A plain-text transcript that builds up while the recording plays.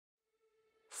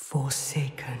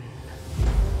Forsaken,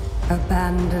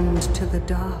 abandoned to the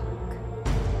dark,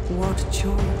 what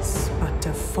choice but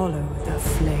to follow the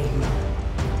flame?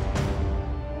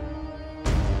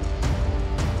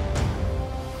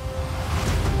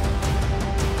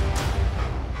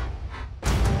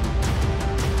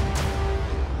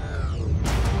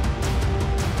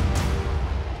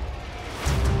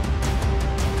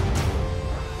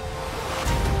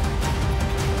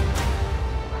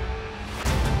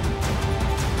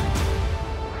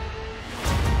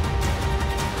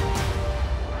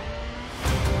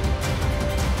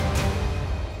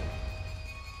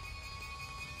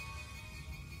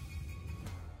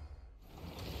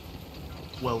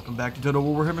 Welcome back to Total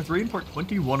War Warhammer 3 in part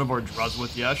 21 of our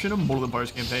Drazhoath the Ashen Immortal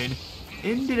Empires campaign.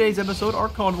 In today's episode, our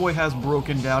convoy has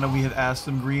broken down and we have asked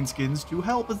some greenskins to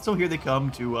help, and so here they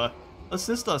come to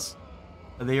assist us.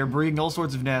 They are bringing all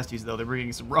sorts of nasties though. They're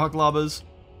bringing some rock lavas,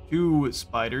 2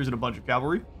 spiders, and a bunch of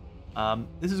cavalry.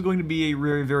 This is going to be a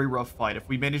very, very rough fight. If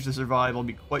we manage to survive, I'll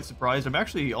be quite surprised. I'm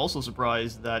actually also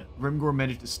surprised that Grimgor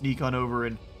managed to sneak on over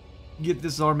and get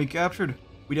this army captured.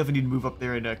 We definitely need to move up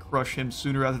there and crush him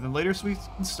sooner rather than later so we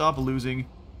can stop losing.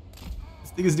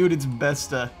 This thing is doing its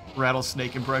best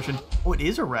rattlesnake impression. Oh, it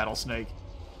is a rattlesnake.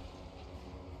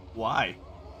 Why?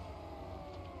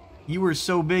 You were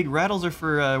so big. Rattles are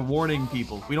for warning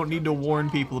people. We don't need to warn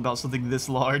people about something this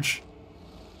large.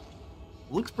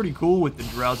 It looks pretty cool with the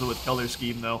Drazhoath color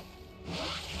scheme, though.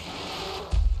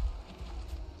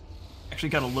 Actually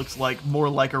kind of looks like more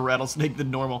like a rattlesnake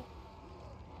than normal.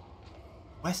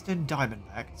 Western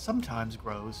Diamondback sometimes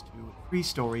grows to 3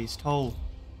 stories tall.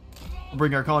 We'll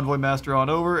bring our convoy master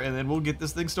on over, and then we'll get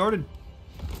this thing started.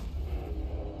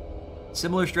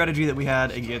 Similar strategy that we had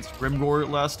against Grimgor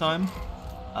last time.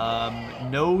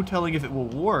 No telling if it will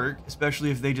work,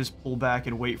 especially if they just pull back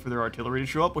and wait for their artillery to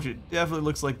show up, which it definitely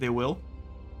looks like they will.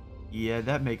 Yeah,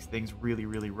 that makes things really,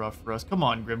 really rough for us. Come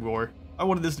on, Grimgor. I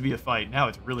wanted this to be a fight. Now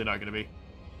it's really not going to be.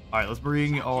 Alright, let's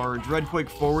bring our Dreadquake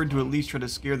forward to at least try to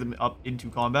scare them up into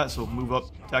combat. So move up,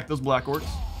 attack those Black Orcs.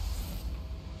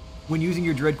 When using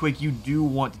your Dreadquake, you do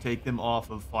want to take them off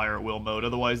of Fire at Will mode.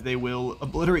 Otherwise, they will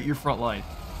obliterate your front line.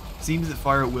 It seems that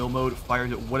Fire at Will mode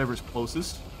fires at whatever's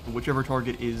closest. So whichever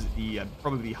target is the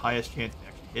probably the highest chance to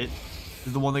actually hit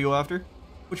is the one they go after.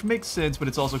 Which makes sense, but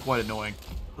it's also quite annoying.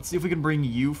 Let's see if we can bring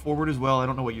you forward as well. I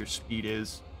don't know what your speed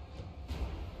is.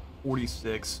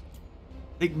 46.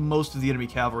 I think most of the enemy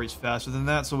cavalry is faster than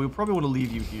that, so we'll probably want to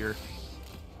leave you here.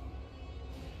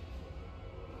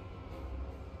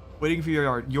 Waiting for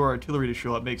your artillery to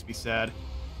show up makes me sad.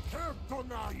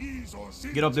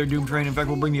 Get up there, Doom Train. In fact,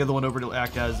 we'll bring the other one over to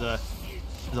act as a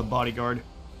bodyguard.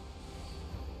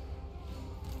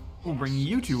 We'll bring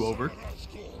you 2 over.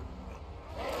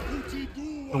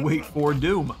 And wait for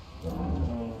Doom.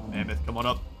 Mammoth, come on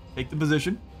up. Take the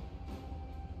position.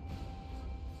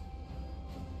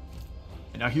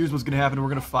 Now here's what's going to happen. We're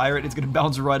going to fire it. It's going to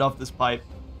bounce right off this pipe.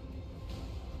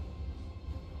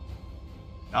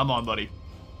 Come on, buddy.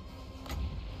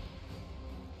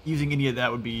 Using any of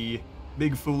that would be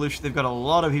big foolish. They've got a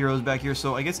lot of heroes back here,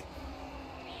 so I guess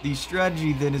the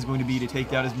strategy then is going to be to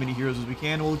take down as many heroes as we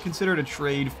can. We'll consider it a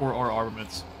trade for our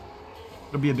armaments.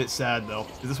 It'll be a bit sad, though,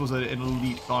 because this was an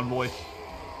elite convoy.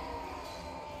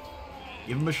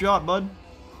 Give him a shot, bud.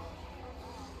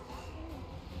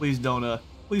 Please don't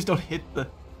hit the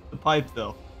pipe,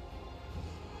 though.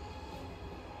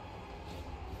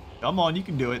 Come on, you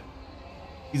can do it.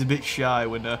 He's a bit shy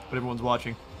when everyone's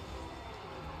watching.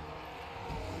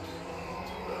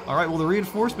 Alright, well, the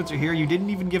reinforcements are here. You didn't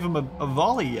even give him a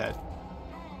volley yet.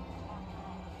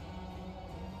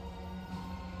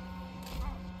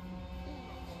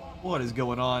 What is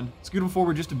going on? Scoot him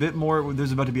forward just a bit more.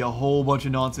 There's about to be a whole bunch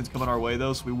of nonsense coming our way,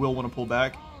 though, so we will want to pull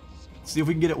back. See if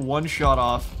we can get it one shot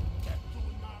off.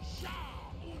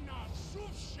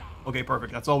 Okay,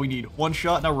 perfect. That's all we need. One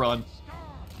shot, now run.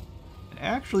 And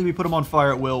actually, we put him on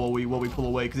fire at will while we pull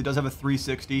away, because it does have a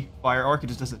 360 fire arc. It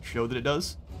just doesn't show that it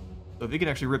does. So if he can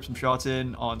actually rip some shots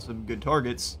in on some good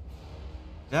targets,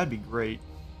 that'd be great.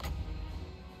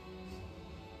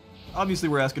 Obviously,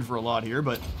 we're asking for a lot here,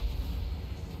 but...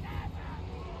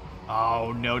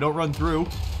 Oh, no, don't run through.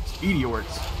 Speedy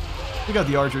orcs. We got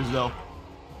the archers, though.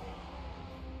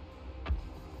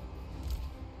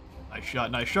 Nice shot,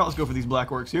 nice shot. Let's go for these Black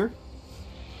Orcs here.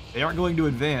 They aren't going to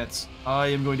advance. I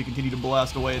am going to continue to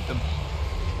blast away at them.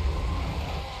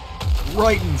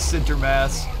 Right in center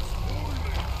mass.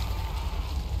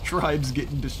 Tribe's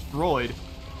getting destroyed.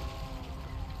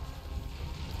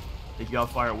 They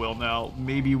got fire at will now.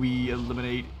 Maybe we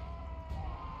eliminate...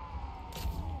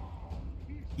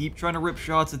 Keep trying to rip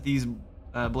shots at these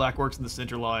Black Orcs in the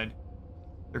center line.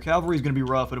 Their cavalry is going to be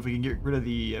rough, but if we can get rid of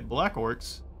the Black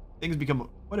Orcs, things become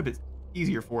quite a bit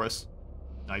easier for us.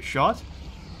 Nice shot.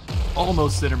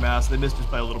 Almost center mass. They missed us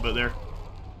by a little bit there.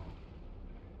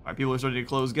 Alright, people are starting to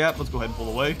close gap. Let's go ahead and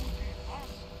pull away.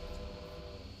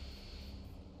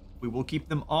 We will keep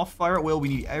them off fire at will. We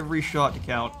need every shot to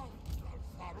count.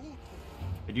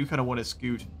 I do kind of want to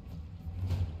scoot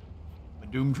a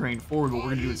Doom Train forward. What we're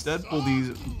going to do instead, pull these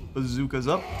bazookas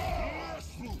up.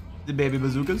 The baby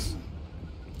bazookas.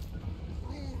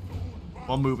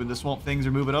 While moving, the swamp things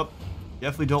are moving up.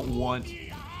 Definitely don't want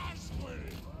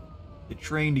the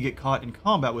train to get caught in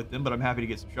combat with them, but I'm happy to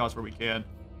get some shots where we can.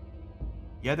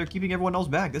 Yeah, they're keeping everyone else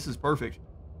back. This is perfect.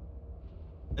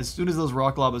 As soon as those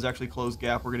rock llamas actually close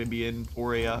gap, we're going to be in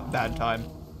for a bad time.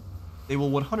 They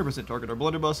will 100% target our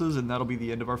blunderbusses, and that'll be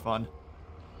the end of our fun.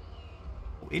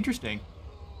 Oh, interesting.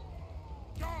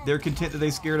 They're content that they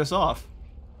scared us off.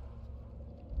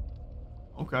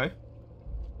 Okay.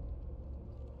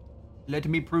 Let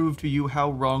me prove to you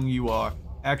how wrong you are.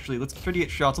 Actually, let's try to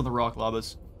get shots on the rock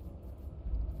llamas.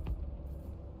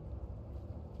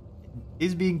 It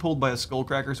is being pulled by a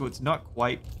skullcracker, so it's not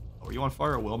quite... Oh, are you on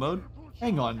fire at will mode?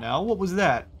 Hang on now, what was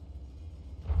that?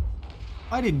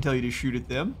 I didn't tell you to shoot at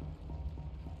them.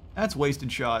 That's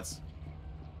wasted shots.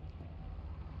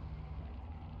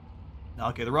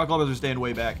 Okay, the rock llamas are staying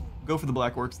way back. Go for the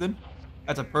black orcs then.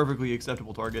 That's a perfectly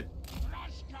acceptable target.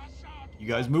 You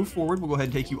guys move forward. We'll go ahead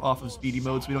and take you off of speedy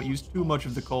mode so we don't use too much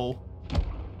of the coal.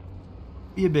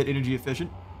 Be a bit energy efficient.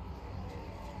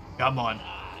 Come on.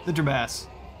 Center mass.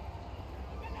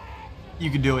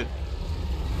 You can do it.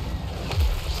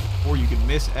 Or you can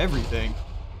miss everything.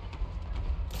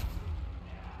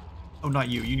 Oh, not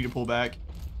you. You need to pull back.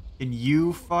 Can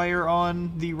you fire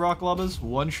on the rock llamas?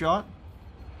 One shot?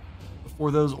 Before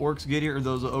those orcs get here, or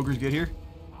those ogres get here?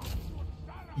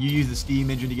 You use the steam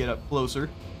engine to get up closer.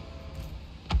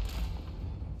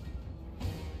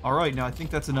 Alright, now I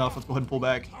think that's enough. Let's go ahead and pull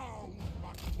back.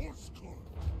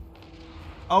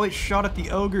 Oh, it shot at the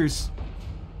ogres.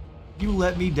 You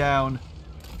let me down.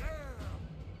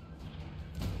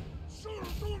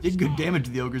 Did good damage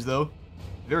to the ogres, though.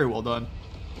 Very well done.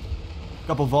 A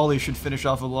couple volleys should finish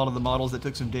off a lot of the models that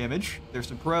took some damage. They're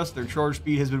suppressed. Their charge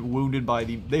speed has been wounded by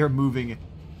the... They are moving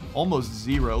almost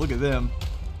zero. Look at them.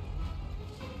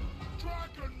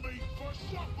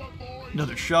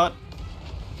 Another shot.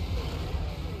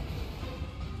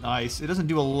 Nice. It doesn't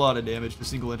do a lot of damage to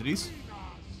single entities.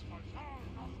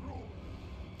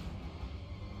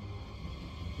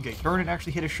 Okay, turn and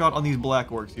actually hit a shot on these black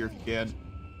orcs here if you can.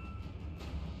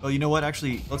 Oh, you know what?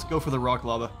 Actually, let's go for the rock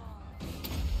lava.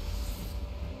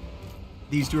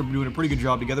 These two are doing a pretty good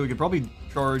job together. We could probably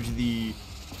charge the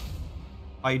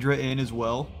Hydra in as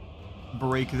well.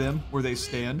 Break them where they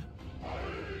stand.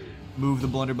 Move the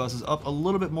blunderbusses up a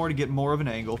little bit more to get more of an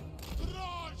angle.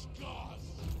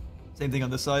 Same thing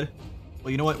on this side. Well,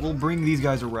 you know what? We'll bring these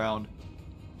guys around.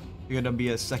 You're gonna be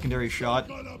a secondary shot.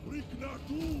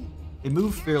 They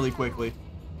move fairly quickly.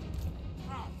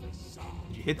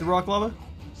 Did you hit the rock lava?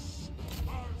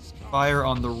 Fire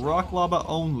on the rock lava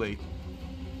only.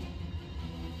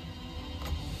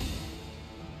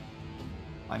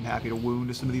 I'm happy to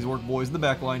wound some of these orc boys in the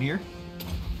back line here.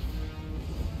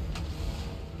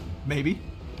 Maybe.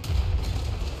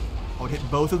 Oh, it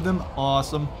hit both of them.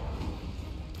 Awesome.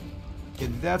 Okay,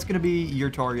 that's going to be your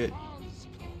target.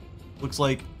 Looks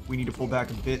like we need to pull back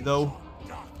a bit, though.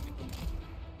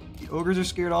 The ogres are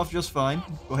scared off just fine.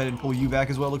 Go ahead and pull you back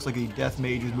as well. Looks like the death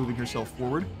mage is moving herself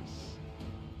forward.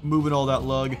 Moving all that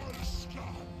lug.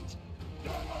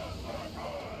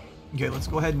 Okay, let's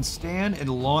go ahead and stand and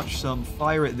launch some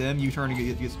fire at them. You turn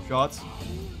and get some shots.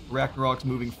 Ragnarok's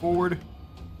moving forward.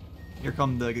 Here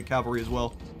come the cavalry as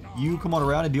well. You come on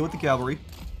around and deal with the cavalry.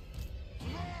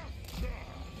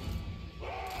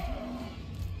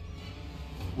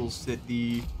 We'll sit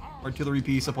the artillery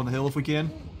piece up on the hill if we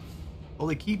can. Well,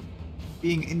 they keep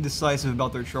being indecisive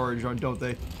about their charge, don't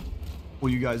they? Pull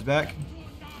you guys back.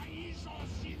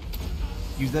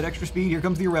 Use that extra speed. Here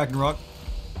comes the Ragnarok.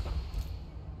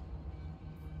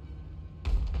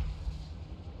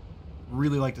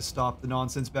 Really like to stop the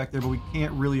nonsense back there, but we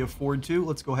can't really afford to.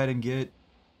 Let's go ahead and get...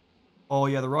 Oh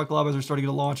yeah, the rock llamas are starting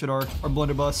to launch at our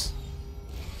blunderbuss.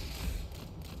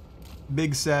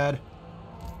 Big sad.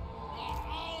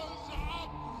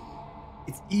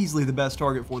 It's easily the best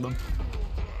target for them.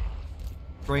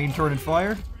 Train, turn, and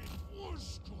fire.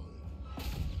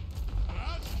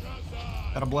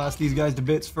 Gotta blast these guys to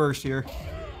bits first here.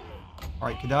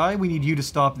 Alright, Kadai, we need you to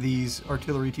stop these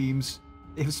artillery teams.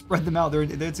 They've spread them out there.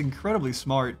 That's incredibly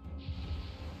smart.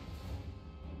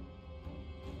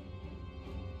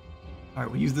 Alright,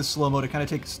 we'll use this slow-mo to kind of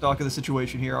take stock of the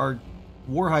situation here. Our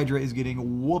War Hydra is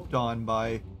getting whooped on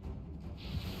by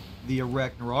the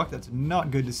Arachnarok. That's not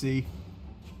good to see.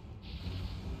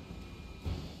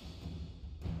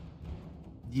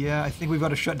 Yeah, I think we've got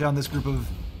to shut down this group of...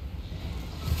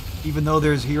 Even though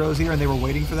there's heroes here and they were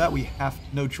waiting for that, we have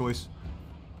no choice.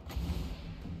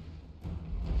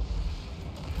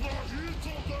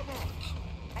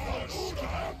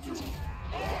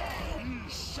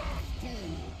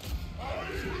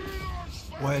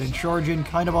 Go ahead and charge in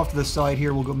kind of off to the side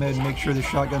here. We'll go ahead and make sure the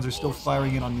shotguns are still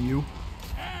firing in on you.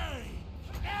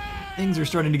 Things are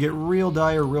starting to get real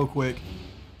dire real quick.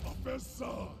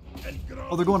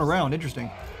 Oh, they're going around. Interesting.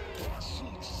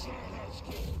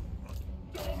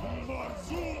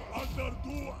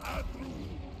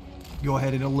 Go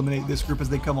ahead and eliminate this group as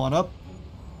they come on up.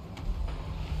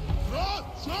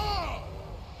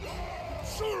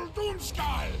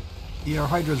 Yeah, our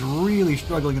Hydra's really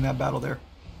struggling in that battle there.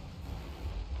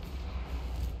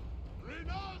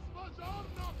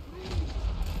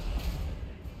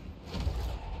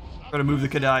 Try to move the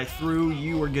Kadai through.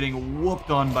 You are getting whooped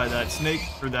on by that snake,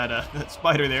 or that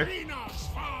spider there.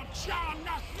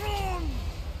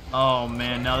 Oh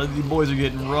man, now the boys are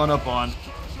getting run up on.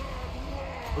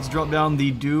 Let's drop down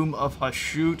the Doom of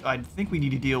Hashut. I think we need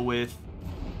to deal with...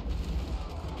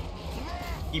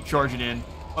 Keep charging in.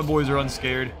 My boys are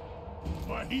unscared.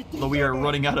 Though we are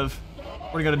running out of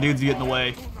dudes to get in the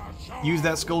way. Use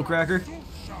that Skullcracker.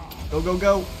 Go, go,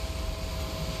 go.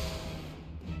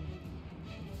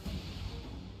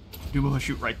 Doom of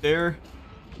Hashut right there.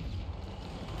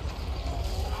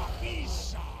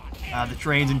 The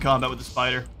train's in combat with the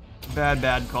spider. Bad,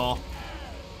 bad call.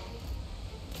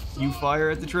 You fire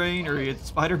at the train, or at the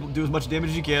spider, do as much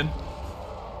damage as you can.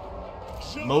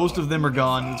 Most of them are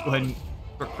gone. Let's go ahead and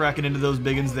start cracking into those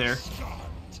big uns there.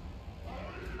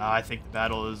 I think the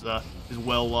battle is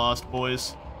well lost,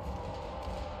 boys.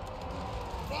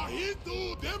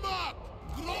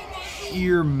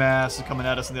 Sheer mass is coming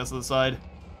at us on the other side.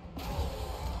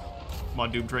 Come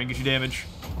on, Doom Train, get you damage.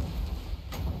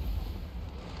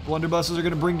 Blunderbusses are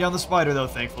going to bring down the spider, though,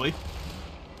 thankfully.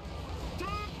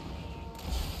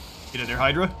 Get in there,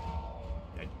 Hydra.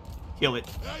 Kill it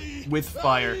with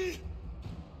fire.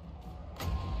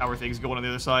 How are things going on the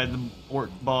other side? The Orc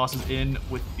boss is in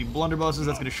with the blunderbusses.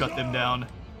 That's going to shut them down.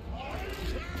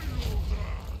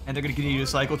 And they're going to continue to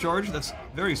cycle charge. That's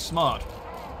very smart.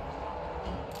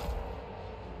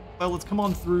 Well, let's come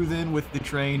on through then with the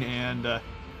train and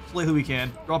slay who we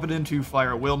can. Drop it into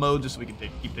fire at will mode just so we can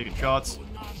keep taking shots.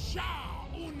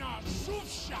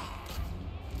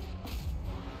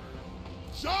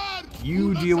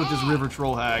 You deal with this river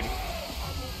troll hag.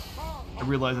 I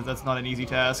realize that that's not an easy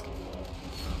task.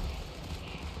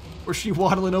 Where's she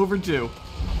waddling over to?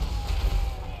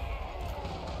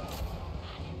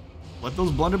 Let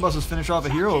those blunderbusses finish off a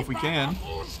hero if we can.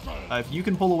 If you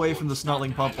can pull away from the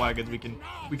snotling pump wagons, we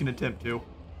can attempt to.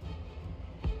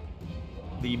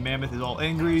 The mammoth is all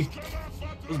angry.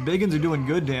 Those biggins are doing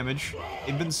good damage.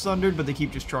 They've been sundered, but they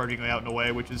keep just charging out and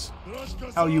away, which is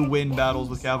how you win battles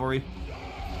with cavalry.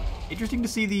 Interesting to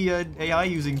see the AI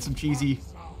using some cheesy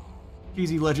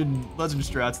legend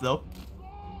strats, though.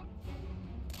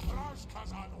 Let's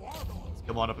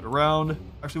come on up and around.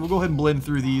 Actually, we'll go ahead and blend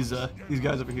through these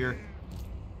guys over here.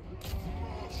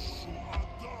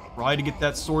 Try to get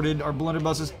that sorted. Our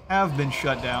blunderbusses have been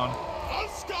shut down.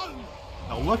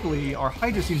 Now, luckily, our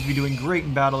Hydra seems to be doing great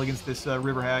in battle against this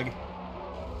river hag.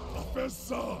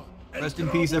 Rest in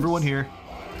peace, everyone here.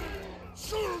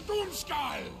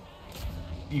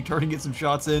 You turn and get some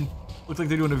shots in. Looks like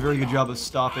they're doing a very good job of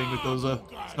stopping with those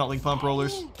snotling pump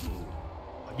rollers.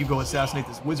 You go assassinate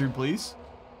this wizard, please.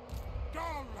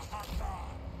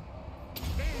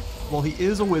 Well, he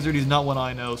is a wizard. He's not one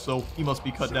I know, so he must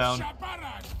be cut down.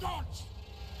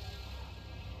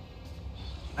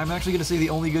 I'm actually going to say the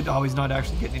only good... Oh, he's not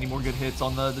actually getting any more good hits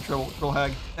on the troll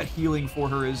hag. That healing for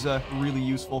her is really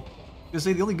useful. I'm going to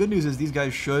say the only good news is these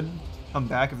guys should come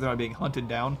back if they're not being hunted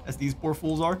down, as these poor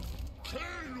fools are.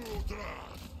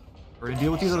 We're going to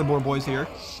deal with these other boar boys here.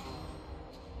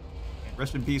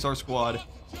 Rest in peace, our squad.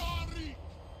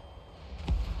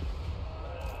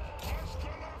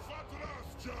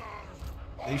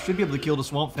 They should be able to kill the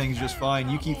swamp things just fine.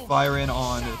 You keep firing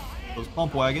on those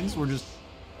pump wagons. We're just...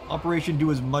 Operation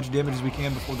do as much damage as we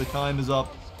can before the time is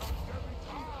up.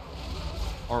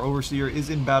 Our Overseer is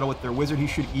in battle with their wizard. He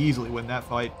should easily win that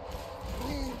fight.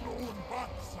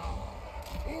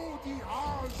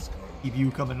 Keep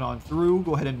you coming on through.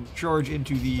 Go ahead and charge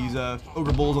into these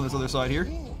ogre bulls on this other side here.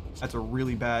 That's a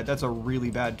really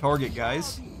bad target,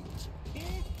 guys.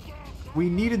 We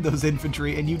needed those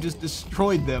infantry and you just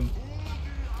destroyed them.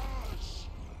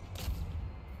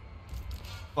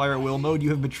 fire at will mode. You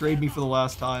have betrayed me for the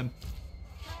last time.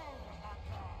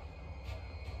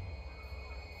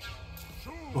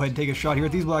 Go ahead and take a shot here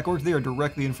at these Black Orcs. They are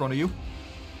directly in front of you.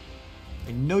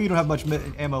 I know you don't have much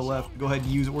ammo left. Go ahead and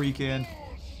use it where you can.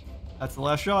 That's the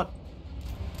last shot.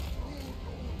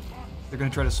 They're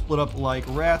going to try to split up like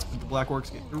rats, but the Black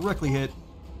Orcs get directly hit.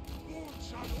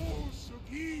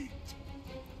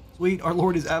 Sweet, our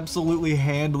Lord is absolutely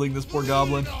handling this poor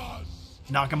goblin.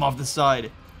 Knock him off the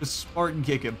side. Just Spartan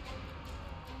kick him.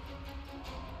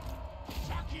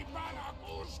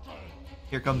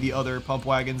 Here come the other pump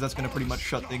wagons. That's going to pretty much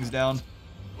shut things down.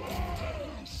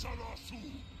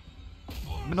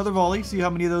 Another volley. See how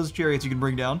many of those chariots you can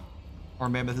bring down. Our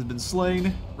mammoth has been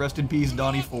slain. Rest in peace,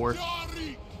 Donnie 4.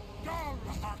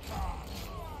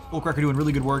 Skullcracker doing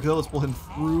really good work though. Let's pull him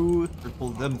through, or pull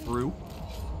them through.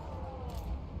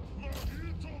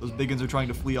 Those big guns are trying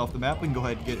to flee off the map. We can go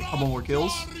ahead and get a couple more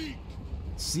kills.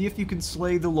 See if you can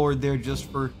slay the Lord there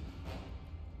just for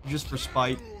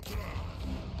spite.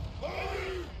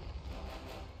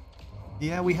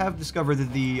 Yeah, we have discovered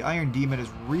that the Iron Demon is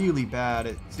really bad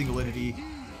at single entity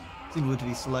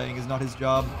slaying is not his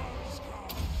job.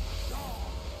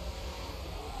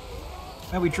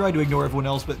 And we tried to ignore everyone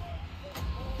else, but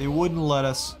they wouldn't let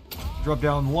us. Drop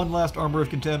down one last Armor of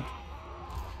Contempt.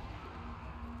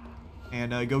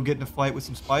 And go get in a fight with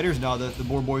some spiders now that the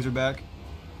Boar Boys are back.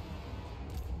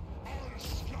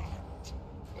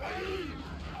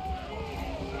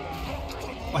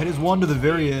 Fight is won to the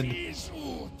very end.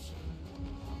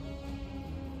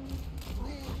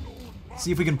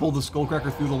 See if we can pull the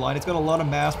Skullcracker through the line. It's got a lot of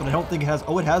mass, but I don't think it has...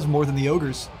 Oh, it has more than the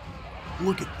Ogres.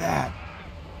 Look at that.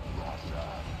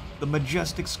 The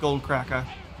majestic Skullcracker.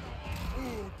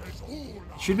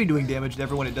 Should be doing damage to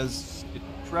everyone it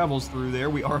travels through there.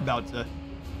 We are about to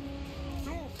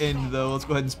end, though. Let's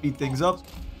go ahead and speed things up.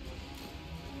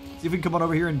 See if we can come on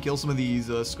over here and kill some of these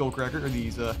Skullcracker, or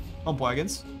these pump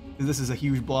wagons. Because this is a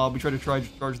huge blob. We try to charge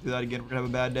through that again. We're going to have a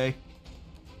bad day.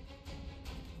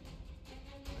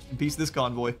 In peace, this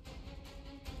convoy.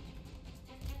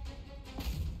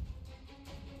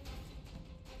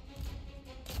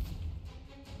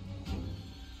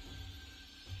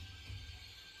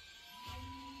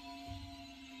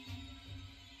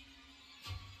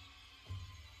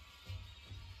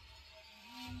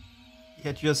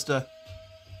 Yeah,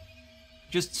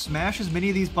 just smash as many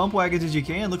of these pump wagons as you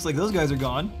can. Looks like those guys are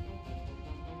gone.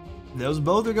 Those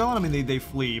both are gone. I mean, they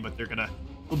flee, but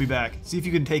we'll be back. See if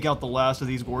you can take out the last of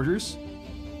these Gorgers.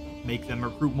 Make them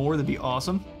recruit more, that'd be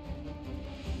awesome.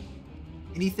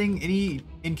 Any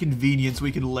inconvenience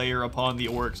we can layer upon the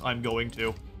Orcs, I'm going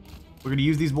to. We're going to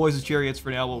use these boys as chariots for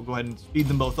now. We'll go ahead and speed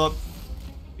them both up.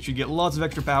 They should get lots of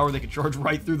extra power. They can charge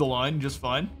right through the line just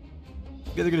fine.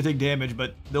 Yeah, they're going to take damage,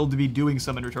 but they'll be doing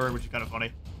some in return, which is kind of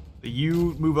funny. So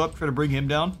you move up, try to bring him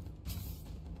down.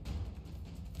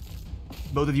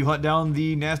 Both of you hunt down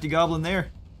the nasty goblin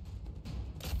there.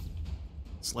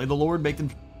 Slay the Lord, make them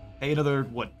pay another,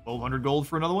 what, 1,200 gold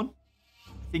for another one?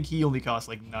 I think he only costs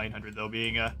like 900 though,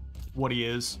 being what he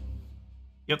is.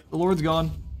 Yep, the Lord's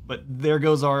gone, but there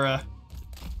goes our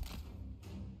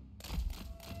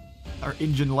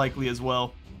engine likely as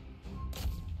well.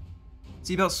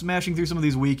 See about smashing through some of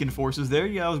these weakened forces there.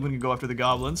 Yeah, I was going to go after the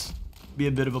goblins. Be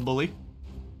a bit of a bully.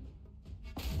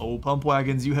 Oh, pump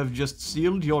wagons, you have just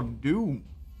sealed your doom.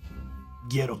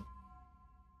 Get them.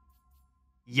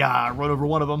 Yeah, run over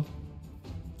one of them.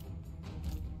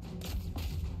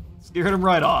 Scared him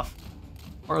right off.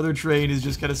 Our other train is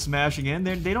just kind of smashing in.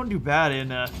 They don't do bad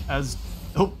in as...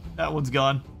 Oh, that one's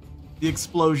gone. The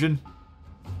explosion.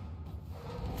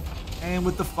 And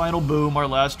with the final boom, our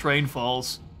last train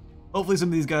falls. Hopefully some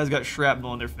of these guys got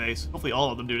shrapnel in their face. Hopefully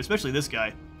all of them do, especially this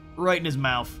guy. Right in his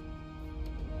mouth.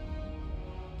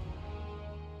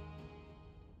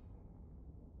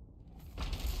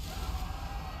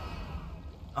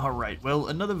 Alright, well,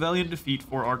 another valiant defeat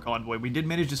for our convoy. We did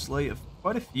manage to slay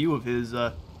quite a few of his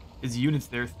units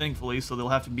there, thankfully, so they'll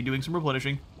have to be doing some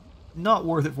replenishing. Not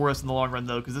worth it for us in the long run,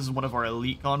 though, because this is one of our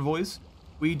elite convoys.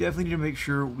 We definitely need to make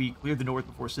sure we clear the north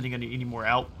before sending any more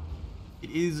out. It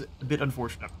is a bit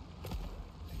unfortunate.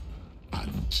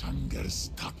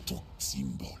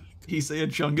 He say a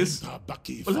Chungus?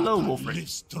 Well, hello,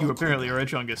 Wolfric. You apparently are a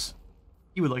Chungus.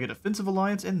 You would like a defensive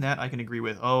alliance, and that I can agree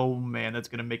with. Oh man, that's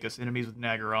going to make us enemies with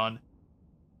Nagaron.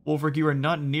 Wolfric, you are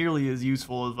not nearly as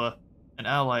useful of an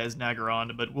ally as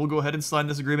Nagaron, but we'll go ahead and sign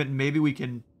this agreement, and maybe we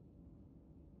can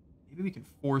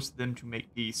force them to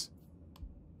make peace.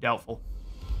 Doubtful.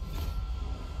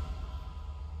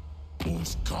 Oh,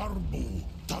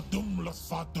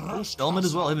 Spellman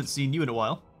as well. I haven't seen you in a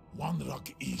while.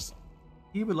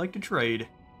 He would like to trade.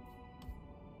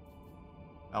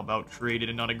 How about trading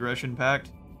a non-aggression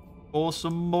pact for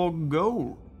some more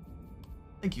gold?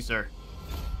 Thank you, sir.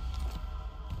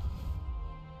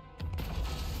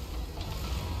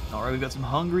 Alright, we've got some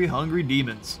hungry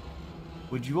demons.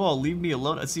 Would you all leave me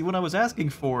alone? See, when I was asking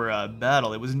for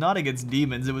battle, it was not against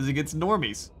demons, it was against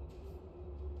normies.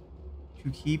 To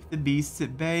keep the beasts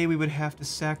at bay, we would have to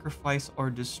sacrifice our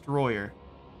destroyer.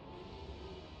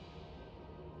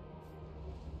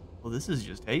 Well, this is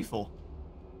just hateful.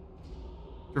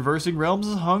 Traversing realms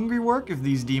is hungry work if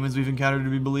these demons we've encountered to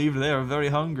be believed. They are very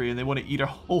hungry and they want to eat a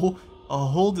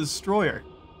whole destroyer.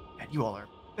 And you all are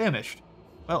famished.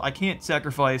 Well, I can't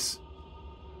sacrifice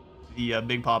the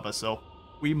Big Papa, so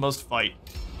we must fight.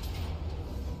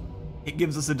 It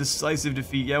gives us a decisive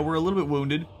defeat. Yeah, we're a little bit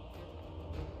wounded.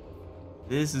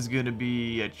 This is going to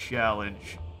be a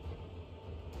challenge.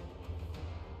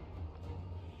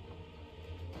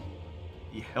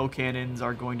 The Hell Cannons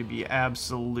are going to be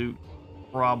absolute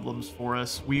problems for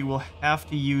us. We will have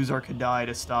to use our Kadai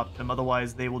to stop them,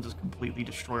 otherwise they will just completely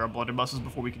destroy our blunderbusses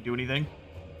before we can do anything.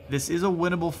 This is a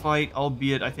winnable fight,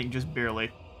 albeit I think just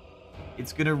barely.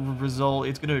 It's gonna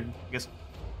I guess,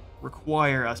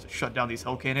 require us to shut down these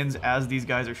Hell Cannons as these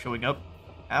guys are showing up.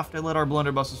 Have to let our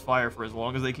blunderbusses fire for as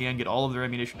long as they can, get all of their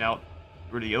ammunition out,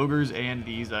 get rid of the ogres and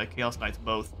these Chaos Knights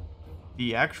both.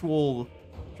 The actual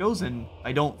Chosen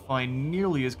I don't find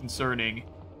nearly as concerning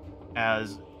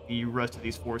as the rest of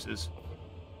these forces.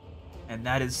 And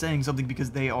that is saying something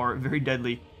because they are very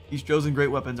deadly. These Chosen great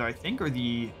weapons I think are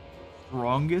the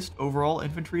strongest overall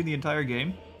infantry in the entire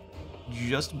game,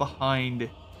 just behind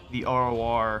the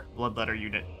ROR Bloodletter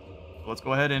unit. So let's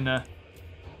go ahead and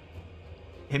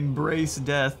embrace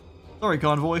death. Sorry,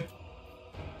 convoy.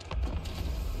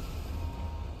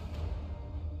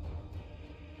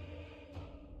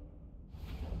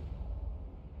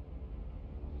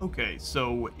 Okay,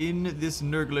 so in this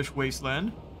Nurglish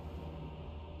wasteland,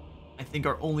 I think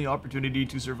our only opportunity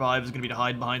to survive is going to be to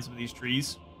hide behind some of these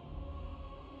trees.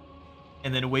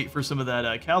 And then wait for some of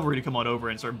that cavalry to come on over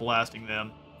and start blasting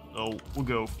them. So we'll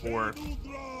go for...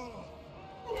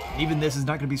 Even this is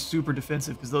not going to be super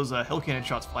defensive because those Hell Cannon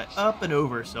shots fly up and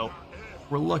over, so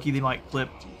we're lucky they might clip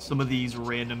some of these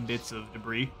random bits of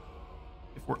debris.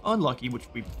 If we're unlucky, which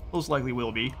we most likely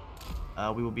will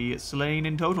be slain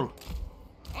in total.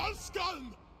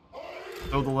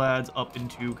 Throw the lads up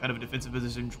into kind of a defensive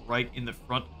position right in the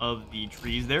front of the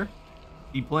trees there.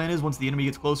 The plan is once the enemy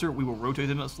gets closer, we will rotate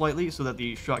them slightly so that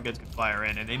the shotguns can fire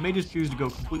in, and they may just choose to go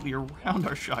completely around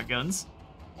our shotguns,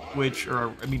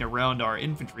 around our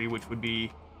infantry, which would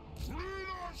be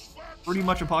pretty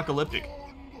much apocalyptic.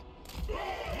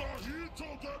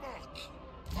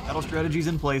 Battle strategy's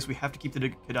in place. We have to keep the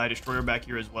Kadai Destroyer back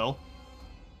here as well.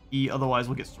 Otherwise,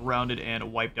 we'll get surrounded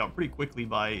and wiped out pretty quickly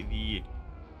by the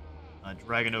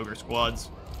Dragon Ogre squads.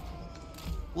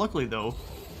 Luckily, though,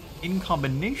 in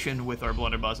combination with our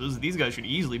blunderbusses, these guys should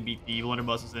easily beat the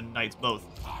blunderbusses and knights both.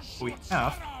 But we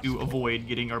have to avoid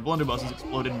getting our blunderbusses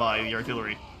exploded by the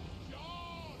artillery.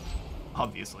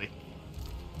 Obviously.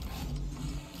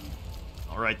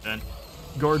 Alright then.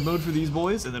 Guard mode for these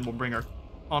boys, and then we'll bring our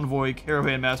convoy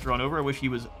caravan master on over. I wish he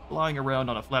was flying around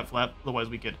on a flap, otherwise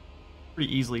we could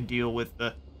pretty easily deal with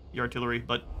the artillery.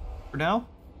 But for now,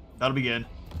 that'll begin.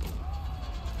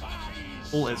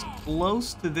 Pull as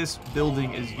close to this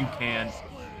building as you can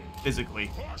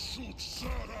physically.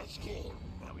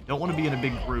 Now, we don't want to be in a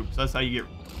big group, so that's how you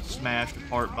get smashed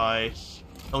apart by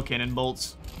Hell Cannon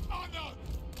bolts.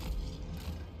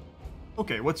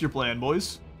 Okay, what's your plan,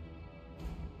 boys?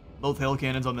 Both Hell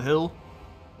Cannons on the hill.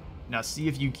 Now see,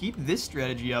 if you keep this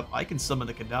strategy up, I can summon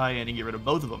the Kadai in and get rid of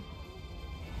both of them.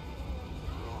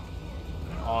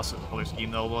 Awesome color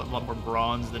scheme though, a lot more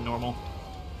bronze than normal.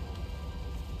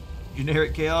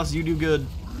 Generic Chaos, you do good.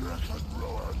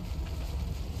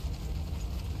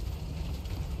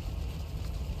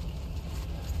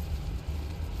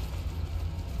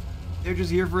 They're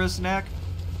just here for a snack.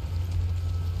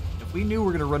 If we knew we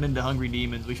were gonna run into hungry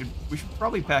demons, we should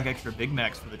probably pack extra Big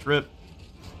Macs for the trip.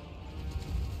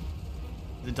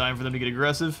 Is it time for them to get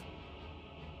aggressive?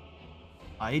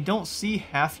 I don't see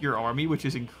half your army, which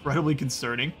is incredibly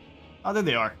concerning. Oh, there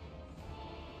they are.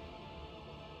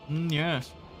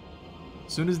 Yes.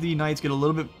 As soon as the knights get a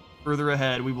little bit further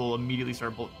ahead, we will immediately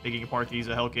start taking apart these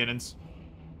Hell Cannons.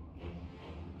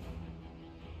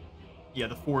 Yeah,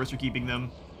 the forests are keeping them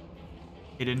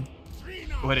hidden.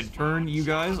 Go ahead and turn you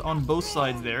guys on both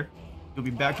sides there. You'll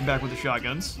be back to back with the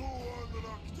shotguns.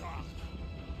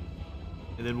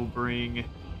 And then we'll bring...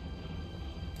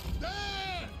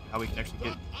 how we can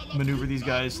actually maneuver these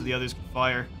guys so the others can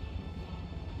fire.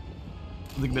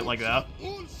 Something a bit like that.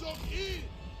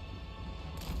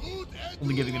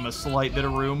 Only giving them a slight bit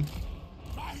of room.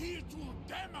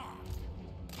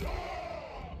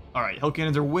 Alright, Hell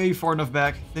Cannons are way far enough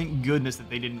back. Thank goodness that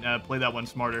they didn't play that one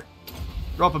smarter.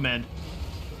 Drop them in.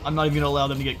 I'm not even going to allow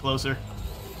them to get closer.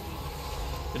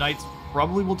 The Knights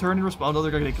probably will turn and respond. Oh,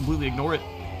 they're going to completely ignore it.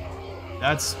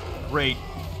 That's great.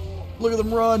 Look at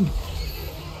them run!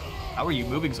 How are you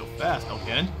moving so fast, Hell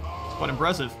Cannon? It's quite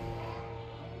impressive.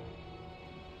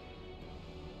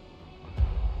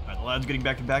 Alright, the lad's getting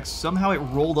back to back. Somehow it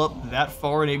rolled up that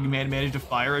far and it managed to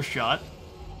fire a shot.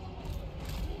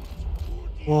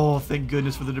 Oh, thank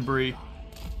goodness for the debris.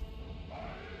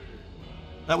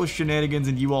 That was shenanigans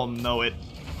and you all know it.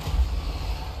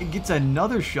 It gets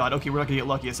another shot. Okay, we're not gonna get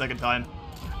lucky a second time.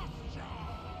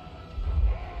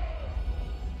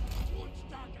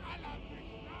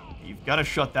 You've got to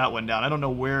shut that one down. I don't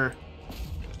know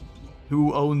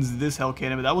who owns this Hell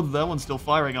Cannon, but that one's still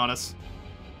firing on us.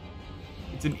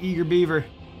 It's an eager beaver.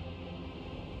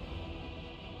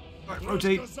 Alright,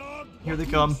 rotate. Here they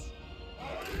come.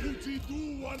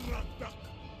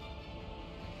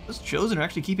 Those Chosen are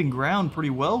actually keeping ground pretty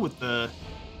well with the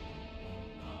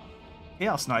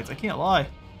Chaos Knights, I can't lie.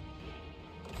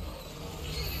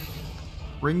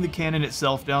 Bring the cannon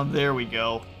itself down. There we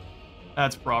go.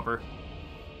 That's proper.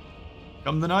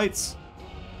 Come the Knights.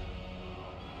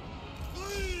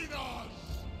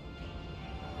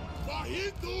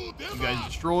 You guys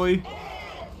destroy.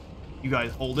 You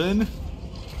guys hold in.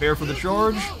 Prepare for the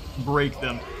charge. Break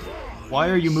them. Why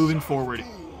are you moving forward?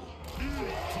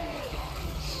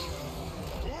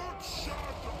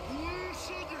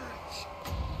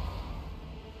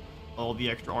 All the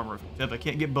extra armor of contempt. I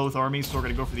can't get both armies, so we're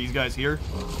gonna go for these guys here.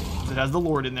 It has the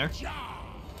Lord in there.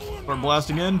 Start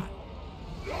blasting in.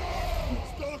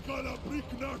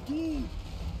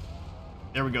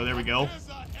 There we go, there we go.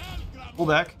 Pull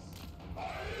back.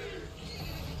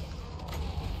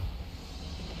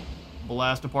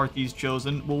 Blast apart these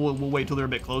Chosen. We'll wait till they're a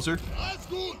bit closer.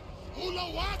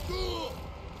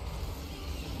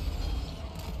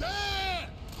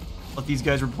 Let these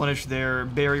guys replenish their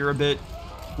barrier a bit.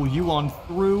 Pull you on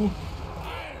through.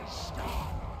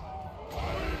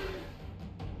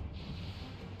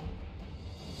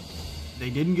 They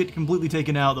didn't get completely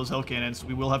taken out, those Hell Cannons, so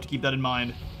we will have to keep that in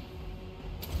mind.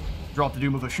 Drop the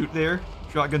Doom of a shoot there.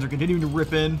 Shotguns are continuing to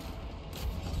rip in.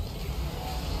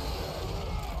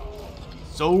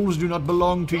 Souls do not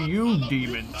belong to you,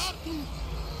 demons.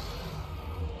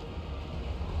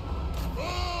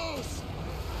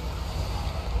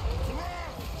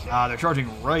 Ah, they're charging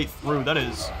right through. That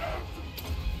is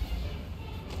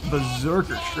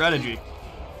berserker strategy.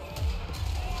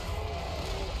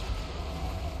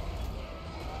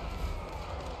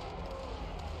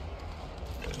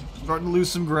 Starting to lose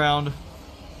some ground.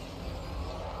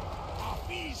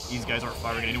 These guys aren't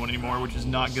firing at anyone anymore, which is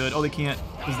not good. Oh, they can't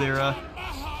because they're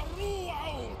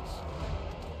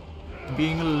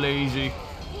being lazy.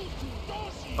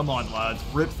 Come on, lads.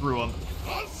 Rip through them.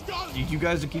 Need you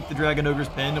guys to keep the Dragon Ogres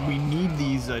pinned. We need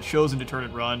these Chosen to turn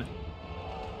and run.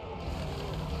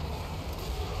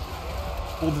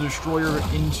 Pull the Destroyer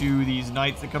into these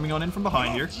Knights that are coming on in from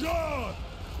behind here.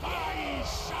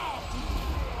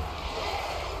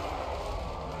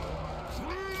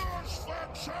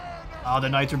 Ah, the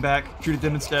Knights are back. Shoot at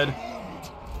them instead.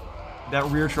 That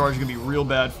rear charge is going to be real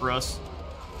bad for us.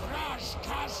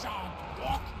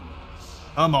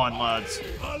 Come on, lads.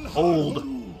 Hold.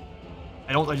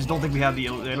 I just don't think we have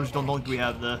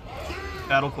the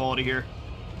battle quality here.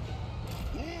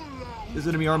 This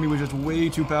enemy army was just way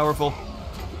too powerful.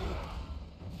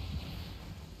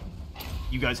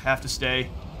 You guys have to stay.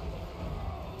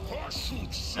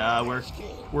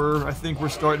 I think we're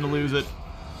starting to lose it.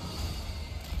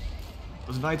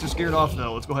 Those Knights are scared off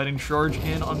though. Let's go ahead and charge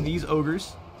in on these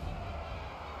Ogres.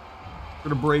 We're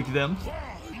gonna break them.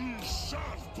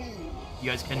 You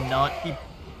guys cannot keep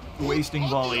wasting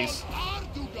volleys.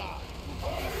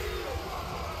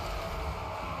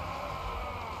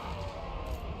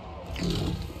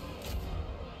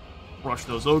 Rush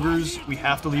those Ogres. We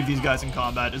have to leave these guys in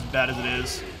combat, as bad as it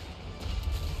is.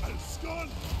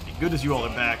 Thank goodness you all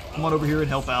are back. Come on over here and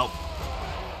help out.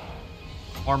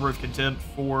 Armor of Contempt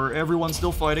for everyone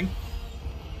still fighting.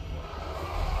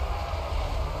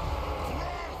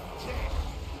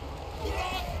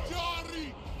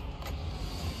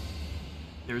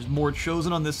 There's more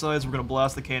Chosen on this side, so we're going to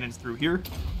blast the cannons through here.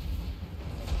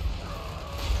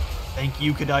 Thank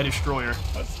you, Kadai Destroyer.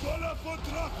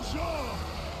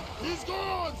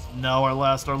 No, our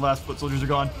last foot soldiers are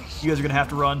gone. You guys are going to have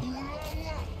to run.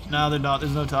 No, they're not.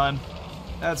 There's no time.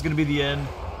 That's going to be the end.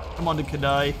 Come on to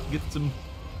Kadai. Get some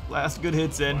last good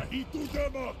hits in.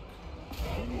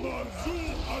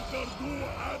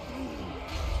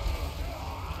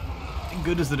 Thank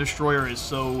goodness the Destroyer is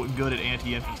so good at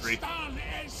anti-infantry.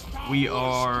 We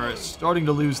are starting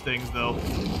to lose things, though.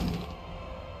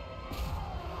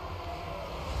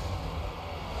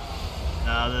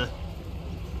 Nah,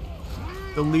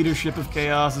 the leadership of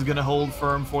Chaos is going to hold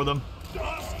firm for them.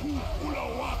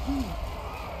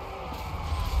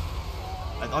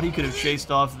 I thought he could have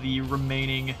chased off the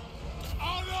remaining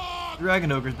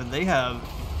Dragon Ogres, but they have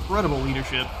incredible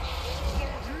leadership.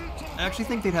 I actually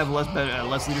think they'd have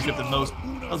less leadership than most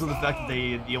because of the fact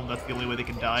that that's the only way they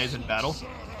can die is in battle.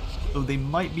 So they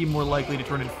might be more likely to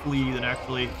turn and flee than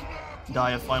actually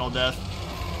die a final death.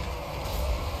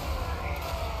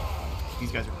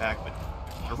 These guys are back, but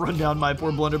I run down my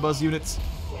poor blunderbuss units.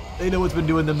 They know what's been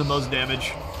doing them the most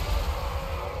damage.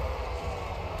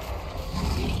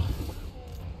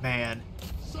 Man.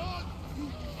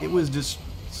 It was just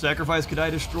sacrifice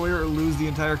Kadai Destroyer or lose the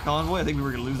entire convoy. I think we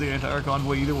were going to lose the entire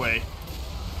convoy either way.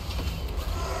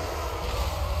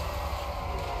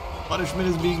 Punishment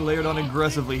is being layered on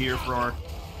aggressively here for our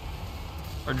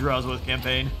Drazhoath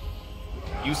campaign.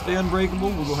 You stay unbreakable,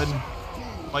 we'll go ahead and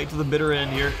fight to the bitter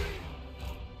end here.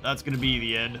 That's going to be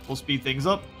the end. We'll speed things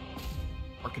up.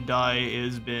 Our Kadai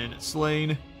has been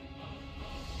slain.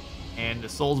 And the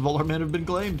souls of all our men have been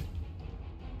claimed.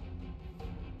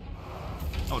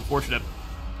 How unfortunate.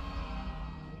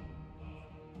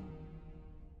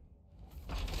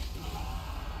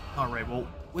 Alright, well,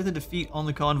 with a defeat on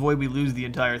the convoy, we lose the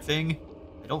entire thing.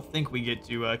 I don't think we get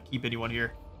to keep anyone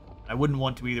here. I wouldn't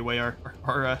want to either way. Our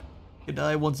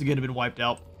Kadai once again have been wiped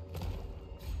out.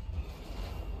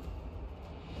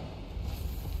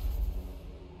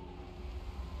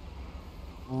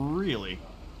 Really?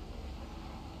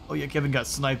 Oh yeah, Kevin got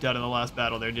sniped out in the last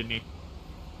battle there, didn't he?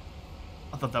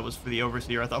 I thought that was for the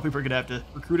Overseer. I thought we were going to have to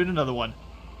recruit in another one.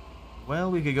 Well,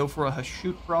 we could go for a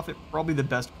Hashut Prophet. Probably the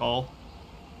best call,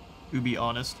 to be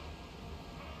honest.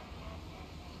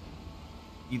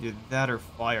 Either that or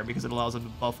Fire, because it allows them to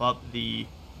buff up the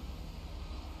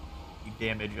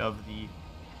damage of the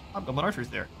Hobgoblin Archers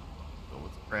there. So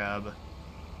let's grab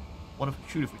one of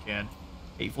Hashut if we can.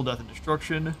 Hateful Death and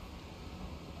Destruction.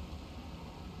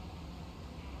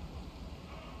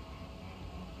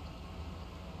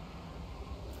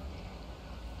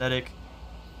 Pathetic.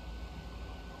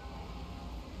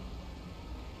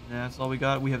 That's all we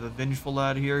got. We have a Vengeful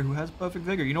Lad here who has Perfect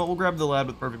Vigor. You know what? We'll grab the lad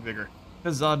with Perfect Vigor.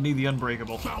 Kazadni the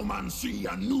Unbreakable.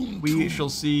 We shall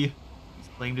see. He's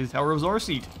claimed his Tower of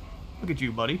Zarseat. Look at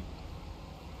you, buddy.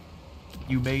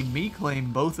 You made me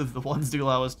claim both of the ones to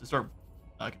allow us to start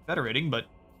confederating, but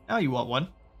now you want one.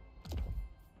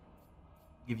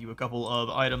 Give you a couple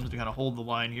of items to kind of hold the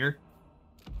line here.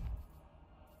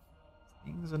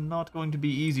 Things are not going to be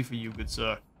easy for you, good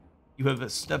sir. You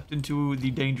have stepped into the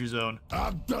danger zone.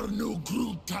 Since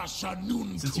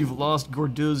you've lost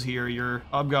Gorduz here, your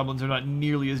hobgoblins are not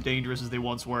nearly as dangerous as they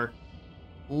once were.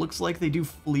 Looks like they do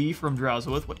flee from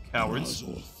Drazhoath. What cowards.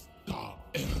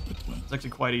 It's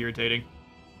actually quite irritating.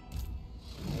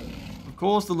 Of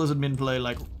course the lizardmen play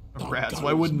like rats,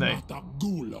 why wouldn't they?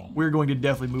 We're going to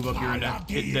definitely move up here and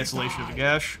hit Desolation of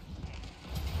Agash.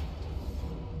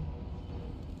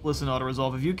 Listen,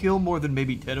 Auto-Resolve, if you kill more than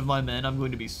maybe 10 of my men, I'm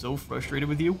going to be so frustrated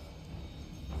with you.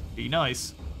 Be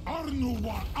nice.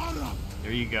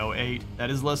 There you go, 8.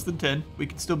 That is less than 10. We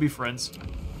can still be friends.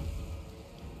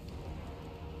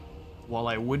 While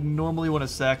I wouldn't normally want to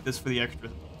sack this for the extra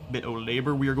bit of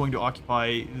labor, we are going to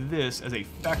occupy this as a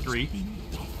factory,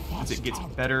 since it gets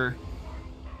better.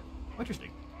 Oh,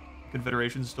 interesting.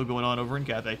 Confederation's still going on over in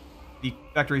Cathay. The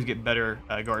factories get better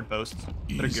guard posts,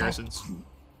 better garrisons.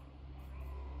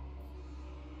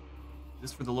 Is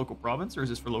this for the local province, or is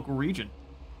this for local region?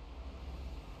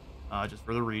 Just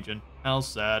for the region. How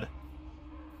sad.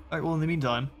 Alright, well, in the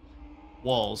meantime,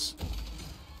 walls.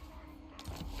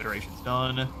 Federation's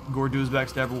done. Gorduz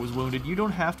Backstabber was wounded. You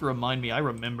don't have to remind me, I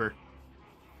remember.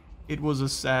 It was a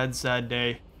sad, sad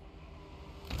day.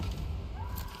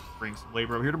 Bring some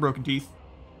labor over here to Broken Teeth.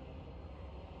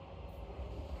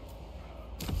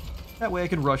 That way I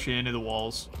can rush into the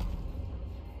walls.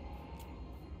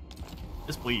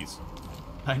 Yes, please.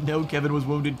 I know Kevin was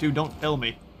wounded too, don't tell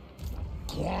me.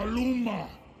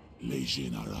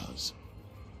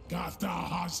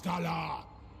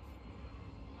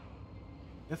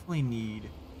 Definitely need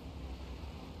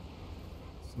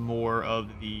some more of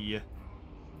the...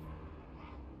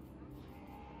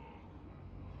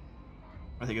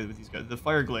 I think with these guys, the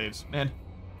Fire Glaives. Man,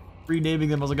 renaming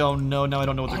them, I was like, oh no, now I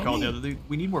don't know what they're called. Yeah,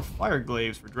 we need more Fire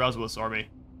Glaives for Drazhoath's army.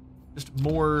 Just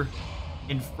more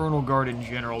Infernal Guard in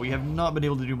general. We have not been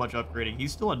able to do much upgrading.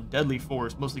 He's still a deadly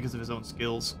force, mostly because of his own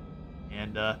skills.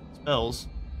 and spells.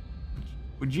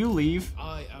 Would you leave?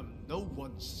 I am no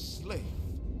one's slave.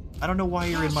 I don't know why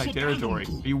you're in my territory.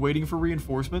 Are you waiting for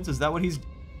reinforcements? Is that what he's...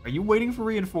 Are you waiting for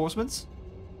reinforcements?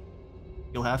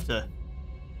 You'll have to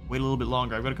wait a little bit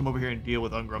longer. I've got to come over here and deal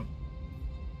with Ungrum.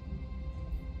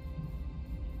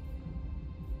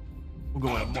 We'll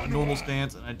go in a normal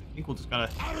stance, and I think we'll just kind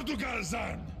of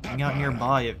hang out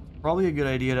nearby. It's probably a good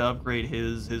idea to upgrade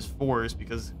his force,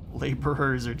 because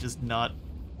laborers are just not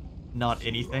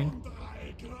anything.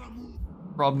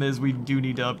 Problem is, we do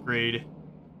need to upgrade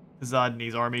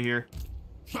Zodni's army here.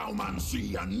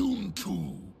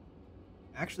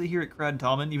 Actually, here at Krad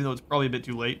Talman, even though it's probably a bit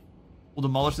too late, we'll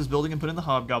demolish this building and put in the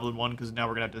Hobgoblin one, because now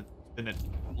we're going to have to spend a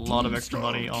lot of extra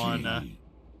money on the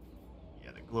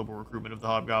global recruitment of the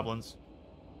Hobgoblins.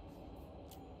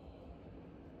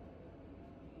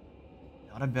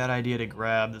 Not a bad idea to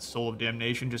grab the Soul of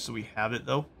Damnation just so we have it,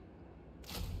 though.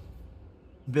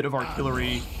 Bit of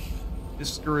artillery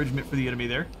discouragement for the enemy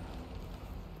there.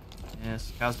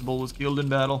 Yes, Castable was killed in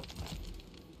battle.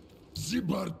 This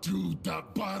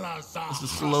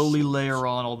is slowly layer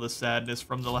on all the sadness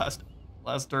from the last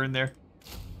turn there.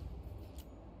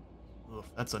 Oof,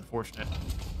 that's unfortunate.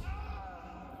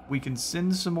 We can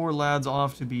send some more lads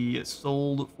off to be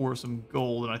sold for some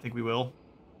gold, and I think we will.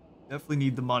 Definitely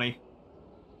need the money.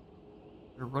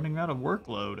 We're running out of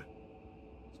workload.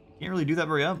 Can't really do that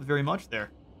very much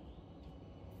there.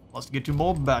 Let's get to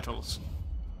more battles.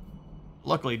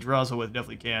 Luckily, Drazhoath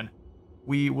definitely can.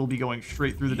 We will be going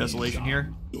straight through the Desolation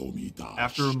here.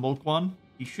 After Mulkwan,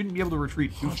 he shouldn't be able to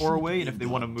retreat too far away, and if they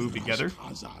want to move together,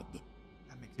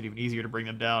 that makes it even easier to bring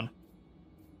them down.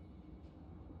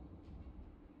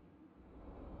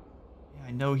 Yeah,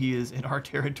 I know he is in our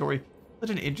territory.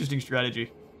 Such an interesting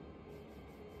strategy.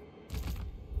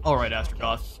 Alright,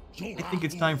 Astragoth. I think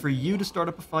it's time for you to start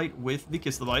up a fight with the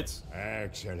Kislevites.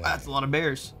 Excellent. That's a lot of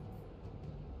bears.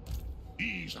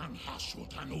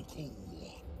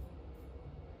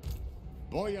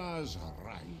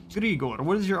 Grigor,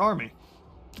 what is your army?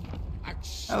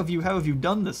 How have you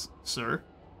done this, sir?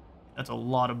 That's a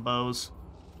lot of bows.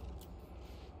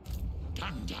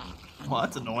 Well,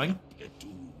 that's annoying.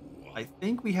 I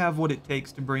think we have what it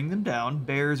takes to bring them down.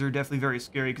 Bears are definitely very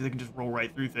scary because they can just roll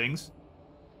right through things.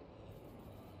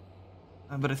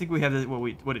 But I think we have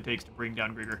what it takes to bring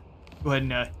down Grigor. Go ahead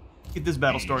and get this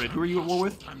battle started. Who are you at war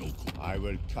with? I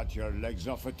will cut your legs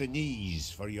off at the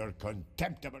knees for your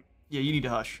contemptible... Yeah, you need to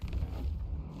hush.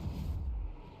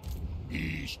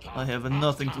 I have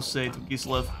nothing to say to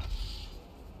Kislev.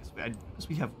 I guess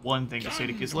we have one thing to say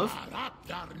to Kislev.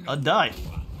 Die.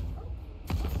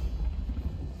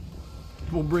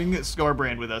 We'll bring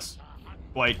Scarbrand with us.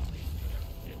 Quite.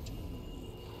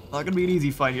 Not gonna be an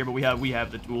easy fight here, but we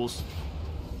have the tools.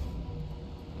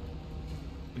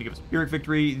 Gonna give us a Pyrrhic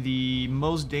victory. The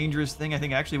most dangerous thing I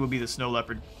think actually would be the Snow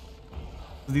Leopard.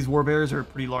 These warbears are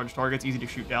pretty large targets, easy to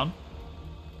shoot down.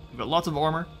 We've got lots of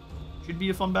armor. Should be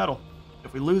a fun battle.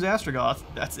 If we lose Astragoth,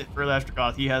 that's it for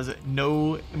Astragoth. He has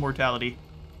no immortality.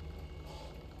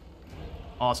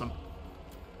 Awesome.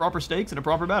 Proper stakes and a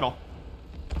proper battle.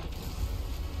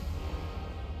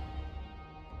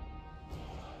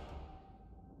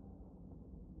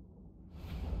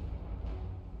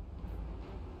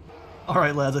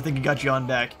 Alright lads, I think I got you on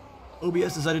back.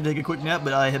 OBS decided to take a quick nap,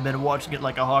 but I have been watching it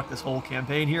like a hawk this whole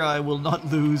campaign here. I will not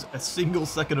lose a single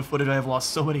second of footage. I have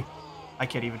lost so many. I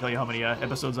can't even tell you how many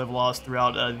episodes I've lost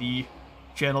throughout the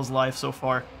channel's life so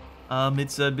far.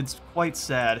 It's quite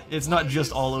sad. It's not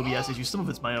just all OBS issues. Some of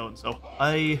it's my own. So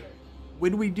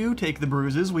when we do take the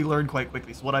bruises, we learn quite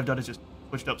quickly. So what I've done is just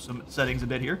switched up some settings a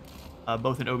bit here,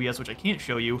 both in OBS, which I can't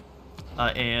show you,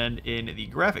 and in the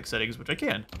graphic settings, which I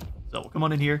can. So we'll come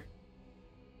on in here.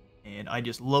 And I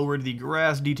just lowered the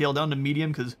grass detail down to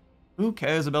medium because who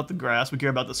cares about the grass? We care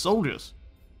about the soldiers.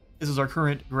 This is our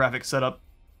current graphic setup.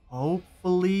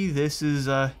 Hopefully this is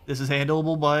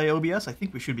handleable by OBS. I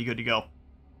think we should be good to go.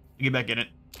 Get back in it.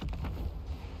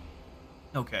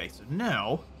 Okay, so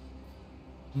now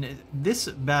this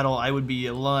battle, I would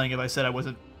be lying if I said I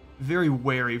wasn't very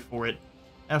wary for it.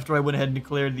 After I went ahead and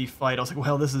declared the fight, I was like,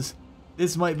 well, this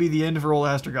might be the end for old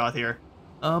Astragoth here.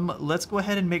 Let's go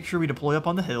ahead and make sure we deploy up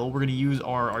on the hill. We're going to use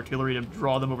our artillery to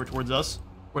draw them over towards us.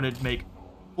 We're going to make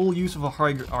full use of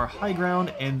our high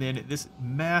ground, and then this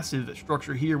massive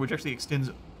structure here, which actually extends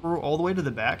all the way to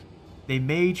the back. They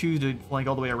may choose to flank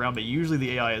all the way around, but usually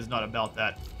the AI is not about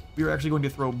that. We are actually going to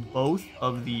throw both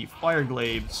of the fire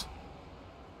glaives.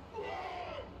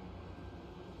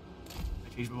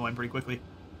 I changed my mind pretty quickly.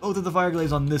 Both of the fire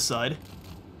glaives on this side,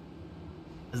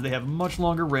 as they have much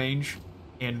longer range.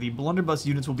 And the blunderbuss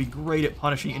units will be great at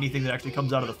punishing anything that actually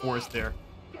comes out of the forest there.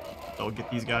 So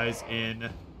get these guys in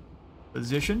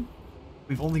position.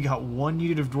 We've only got one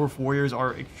unit of Dwarf Warriors.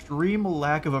 Our extreme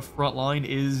lack of a front line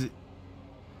is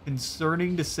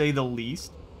concerning, to say the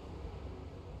least.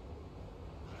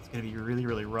 It's going to be really,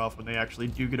 really rough when they actually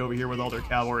do get over here with all their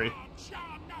cavalry.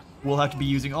 We'll have to be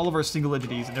using all of our single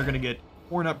entities, and they're going to get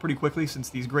torn up pretty quickly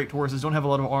since these Great Tauruses don't have a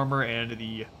lot of armor, and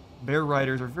the Bear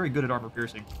Riders are very good at armor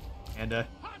piercing. And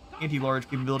anti-large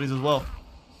capabilities as well.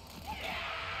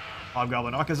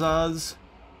 Hobgoblin Akazaz.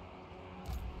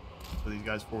 Put these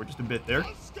guys forward just a bit there.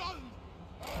 Want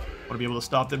to be able to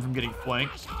stop them from getting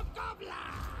flanked.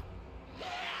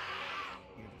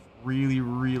 Really,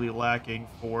 really lacking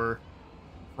for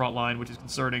front line, which is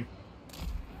concerning.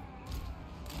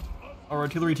 Our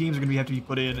artillery teams are going to have to be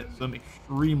put in some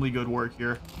extremely good work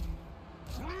here.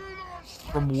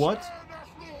 From what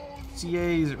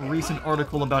CA's recent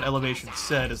article about elevation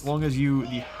said, as long as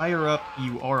the higher up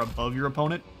you are above your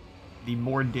opponent, the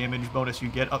more damage bonus you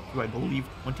get, up to, I believe,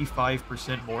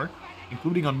 25% more,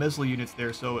 including on missile units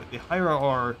there. So the higher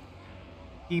our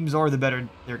teams are, the better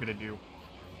they're going to do.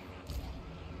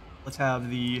 Let's have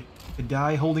the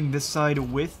die holding this side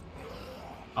with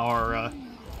our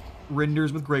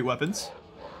Renders with great weapons.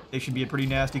 They should be a pretty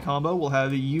nasty combo. We'll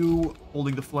have you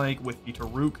holding the flank with the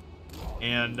Taruk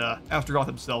and Aftergoth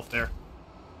himself there.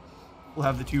 We'll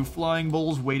have the two Flying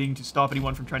Bulls waiting to stop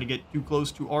anyone from trying to get too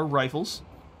close to our rifles.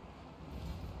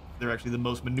 They're actually the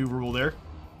most maneuverable there.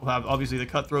 We'll have, obviously, the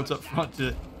Cutthroats up front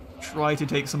to try to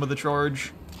take some of the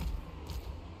charge.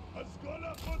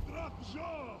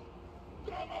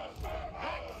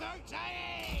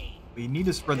 We need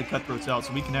to spread the Cutthroats out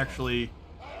so we can actually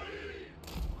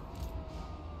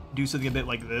do something a bit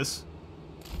like this.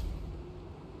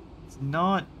 It's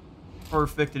not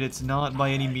perfect, and it's not by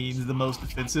any means the most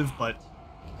defensive, but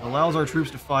it allows our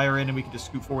troops to fire in, and we can just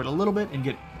scoot forward a little bit and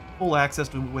get full access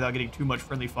to without getting too much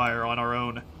friendly fire on our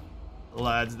own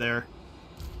lads there.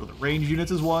 So the range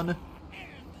units is one.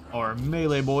 Our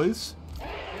melee boys.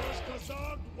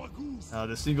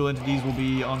 The single entities will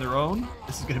be on their own.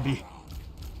 This is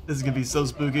gonna be so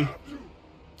spooky.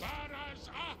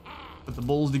 Put the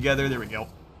bulls together. There we go.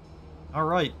 All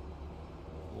right,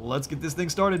 let's get this thing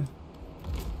started.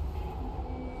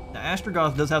 Now,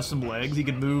 Astrogoth does have some legs. He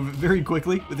can move very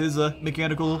quickly with his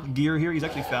mechanical gear here. He's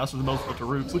actually faster than most of the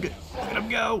Taruks. Look at him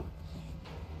go!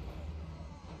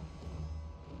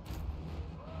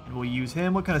 And we'll use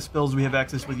him. What kind of spells do we have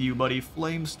access with you, buddy?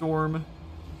 Flamestorm,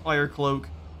 Fire Cloak,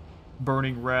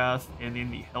 Burning Wrath, and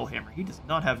then the Hellhammer. He does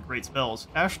not have great spells.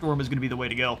 Ash Storm is going to be the way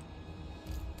to go.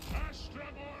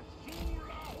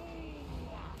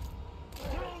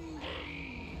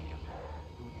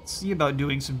 See about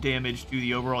doing some damage to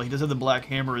the overall. He does have the Black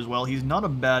Hammer as well. He's not a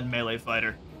bad melee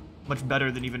fighter. Much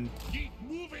better than even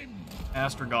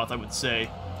Astrogoth, I would say.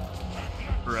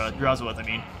 Or Drazhoath, I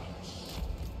mean.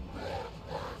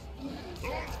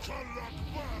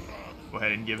 Go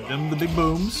ahead and give them the big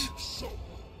booms.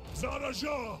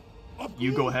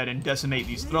 You go ahead and decimate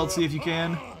these Streltsy if you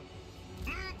can.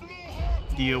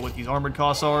 Deal with these armored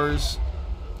Kossars.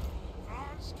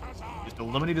 Just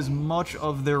eliminate as much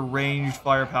of their ranged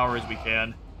firepower as we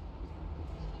can.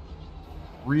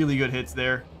 Really good hits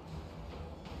there.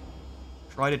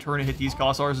 Try to turn and hit these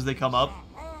Kossars as they come up.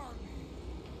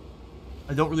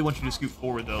 I don't really want you to scoot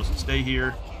forward though, so stay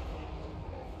here.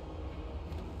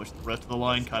 Push the rest of the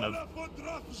line kind of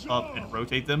up and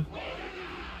rotate them.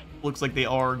 Looks like they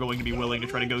are going to be willing to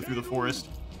try to go through the forest,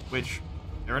 which,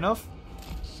 fair enough.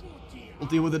 We'll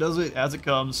deal with it as it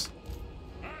comes.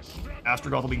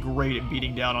 Astrogoth will be great at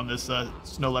beating down on this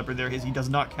Snow Leopard there. He does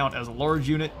not count as a large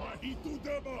unit.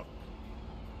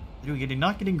 They're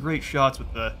not getting great shots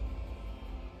with the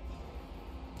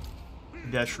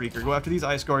Death Shrieker. Go after these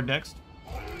Ice Guard next.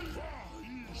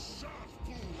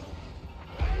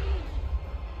 Go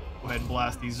ahead and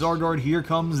blast the Zargard. Here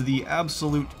comes the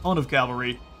absolute ton of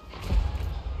cavalry.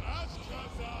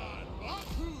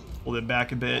 Pull them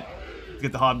back a bit.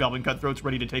 Get the Hobgoblin Cutthroats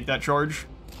ready to take that charge.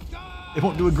 They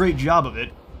won't do a great job of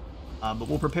it, but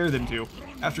we'll prepare them to.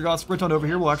 After God sprint on over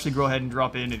here, we'll actually go ahead and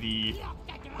drop in the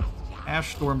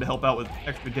Ash Storm to help out with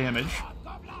extra damage.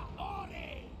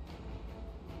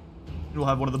 We'll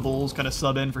have one of the bulls kind of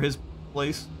sub in for his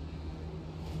place.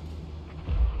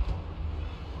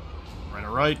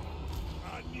 Alright.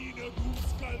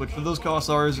 But for those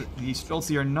Kossars, the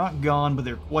Streltsy are not gone, but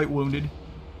they're quite wounded.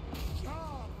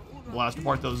 Blast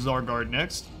apart those Zargard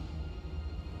next.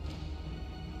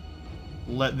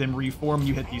 Let them reform.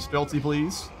 You hit these Streltsy,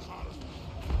 please.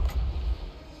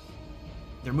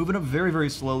 They're moving up very, very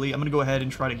slowly. I'm going to go ahead and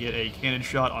try to get a cannon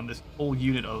shot on this whole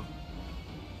unit of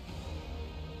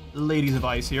Ladies of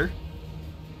Ice here.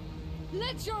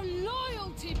 Let your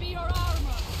loyalty be your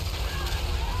armor.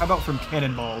 How about from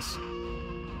cannonballs?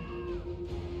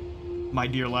 My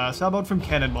dear lass, how about from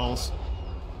cannonballs?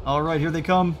 Alright, here they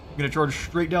come. I'm gonna charge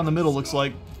straight down the middle, looks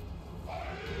like.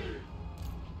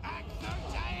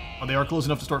 Oh, they are close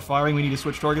enough to start firing. We need to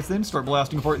switch targets then. Start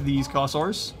blasting apart these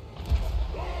Kossars.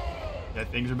 Yeah,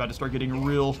 things are about to start getting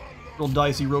real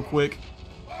dicey real quick.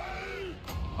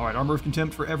 Alright, Armor of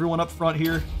Contempt for everyone up front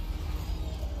here.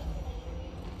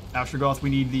 Ashtaroth, we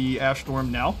need the Ash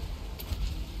Storm now.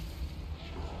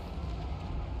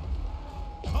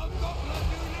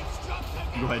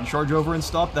 Go ahead and charge over and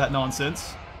stop that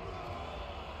nonsense.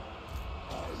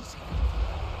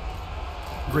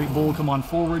 Great Bull, come on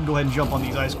forward. Go ahead and jump on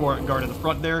these Ice Guard at the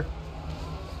front there.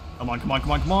 Come on, come on,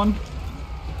 come on, come on.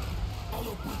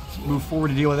 Move forward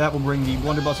to deal with that. We'll bring the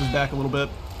blunderbusses back a little bit.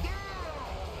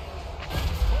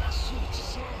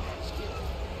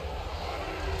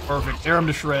 Perfect. Tear them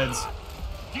to shreds.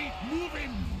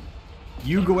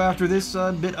 You go after this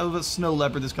bit of a snow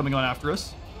leopard that's coming on after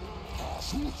us.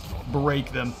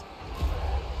 Break them.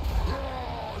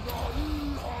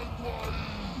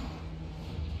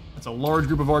 That's a large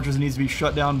group of archers that needs to be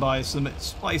shut down by some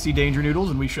spicy danger noodles,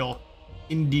 and we shall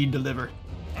indeed deliver.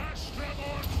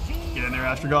 Get in there,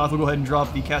 Ashtaroth. We'll go ahead and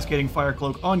drop the Cascading Fire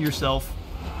Cloak on yourself,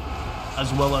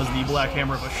 as well as the Black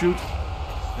Hammer of a Shoot,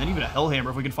 and even a Hellhammer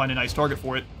if we can find a nice target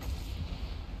for it.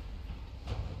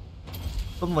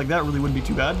 Something like that really wouldn't be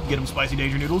too bad. Get him spicy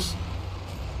danger noodles.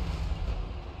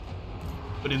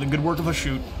 But in the good work of a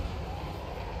Shoot.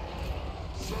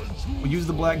 We'll use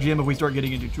the Black Gem if we start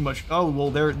getting into too much. Oh, well,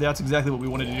 that's exactly what we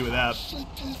wanted to do with that.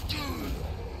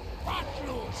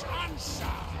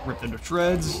 Rip them to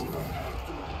shreds.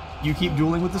 You keep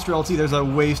dueling with the Streltsy. There's a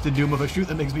wasted Doom of a Shoot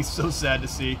that makes me so sad to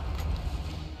see.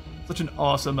 Such an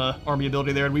awesome army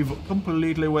ability there, and we've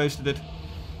completely wasted it.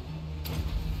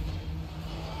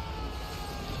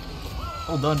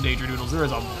 Well done, Danger Noodles. There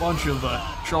is a bunch of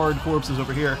charred corpses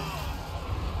over here.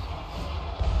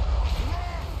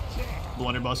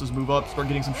 Blunderbusses move up, start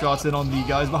getting some shots in on the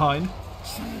guys behind.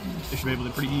 They should be able to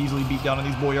pretty easily beat down on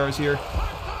these boyars here.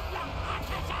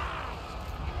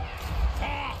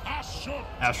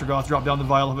 Ashtaroth drop down the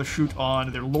Vial of a Shoot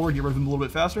on their Lord, get rid of him a little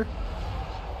bit faster.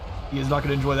 He is not going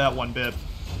to enjoy that one bit.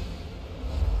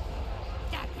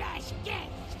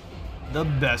 The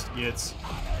best gets.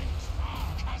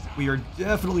 We are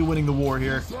definitely winning the war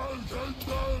here.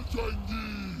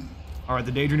 Alright,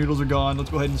 the Danger Noodles are gone. Let's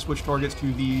go ahead and switch targets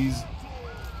to these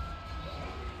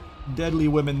deadly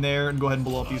women there and go ahead and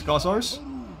blow up these Kossars.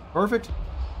 Perfect.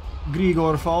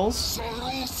 Grigor falls.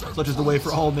 Such is the way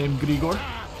for all named Grigor.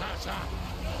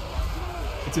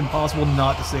 It's impossible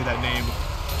not to say that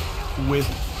name with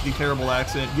the terrible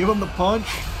accent. Give him the punch.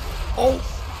 Oh!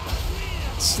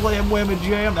 Slam, wham, and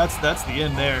jam. That's the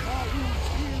end there.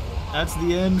 That's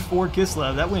the end for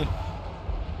Kislev. That went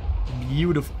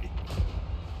beautifully.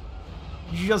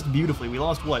 Just beautifully. We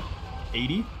lost, what,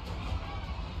 80?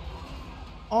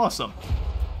 Awesome.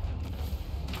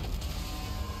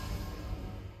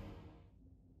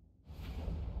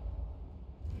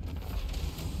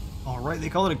 Alright, they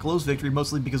call it a close victory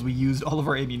mostly because we used all of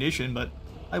our ammunition, but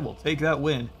I will take that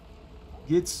win.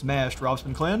 Get smashed,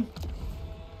 Robson Clan.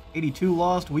 82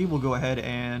 lost. We will go ahead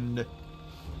and...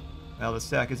 Well, the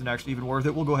sack isn't actually even worth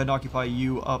it. We'll go ahead and occupy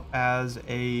you up as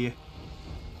a...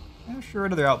 Yeah, sure,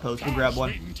 another outpost. We'll grab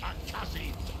one.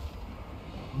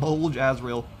 Bulge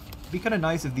Azrael. It'd be kind of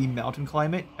nice if the mountain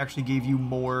climate actually gave you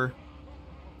more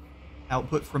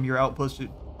output from your outposts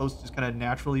just kind of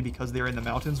naturally because they're in the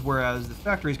mountains, whereas the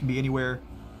factories can be anywhere,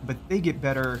 but they get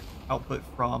better output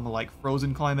from like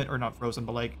frozen climate, or not frozen,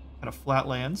 but like kind of flat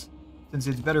lands, since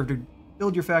it's better to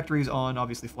build your factories on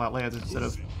obviously flat lands instead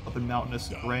of up in mountainous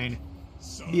terrain.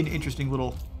 Be an interesting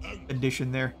little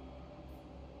addition there.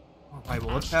 Alright,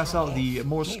 well, let's pass out the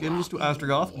more skills to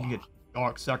Ashtaroth. We can get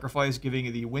Dark Sacrifice,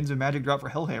 giving the Winds of Magic drop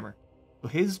for Hellhammer. So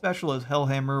his special is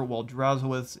Hellhammer, while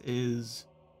Drazhoath's is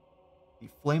the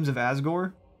Flames of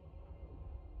Asgore.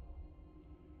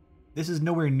 This is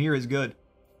nowhere near as good.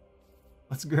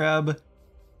 Let's grab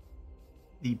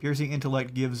the Piercing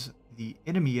Intellect, gives the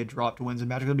enemy a drop to Winds of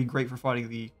Magic. That'll be great for fighting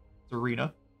the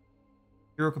Serena.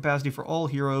 Hero capacity for all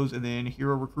heroes, and then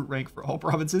hero recruit rank for all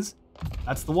provinces.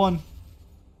 That's the one.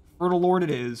 Fertile Lord it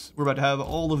is. We're about to have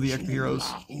all of the extra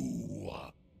heroes.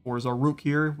 Or is our Rook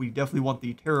here? We definitely want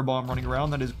the Terror Bomb running around.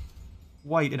 That is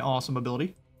quite an awesome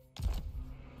ability.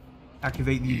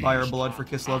 Activate the Fire Blood for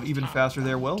Kislev even faster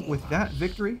there. Well, with that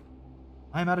victory,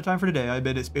 I'm out of time for today. I've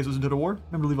been at Space Was Into the War.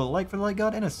 Remember to leave a like for the like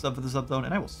god and a sub for the sub zone,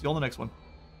 and I will see you on the next one.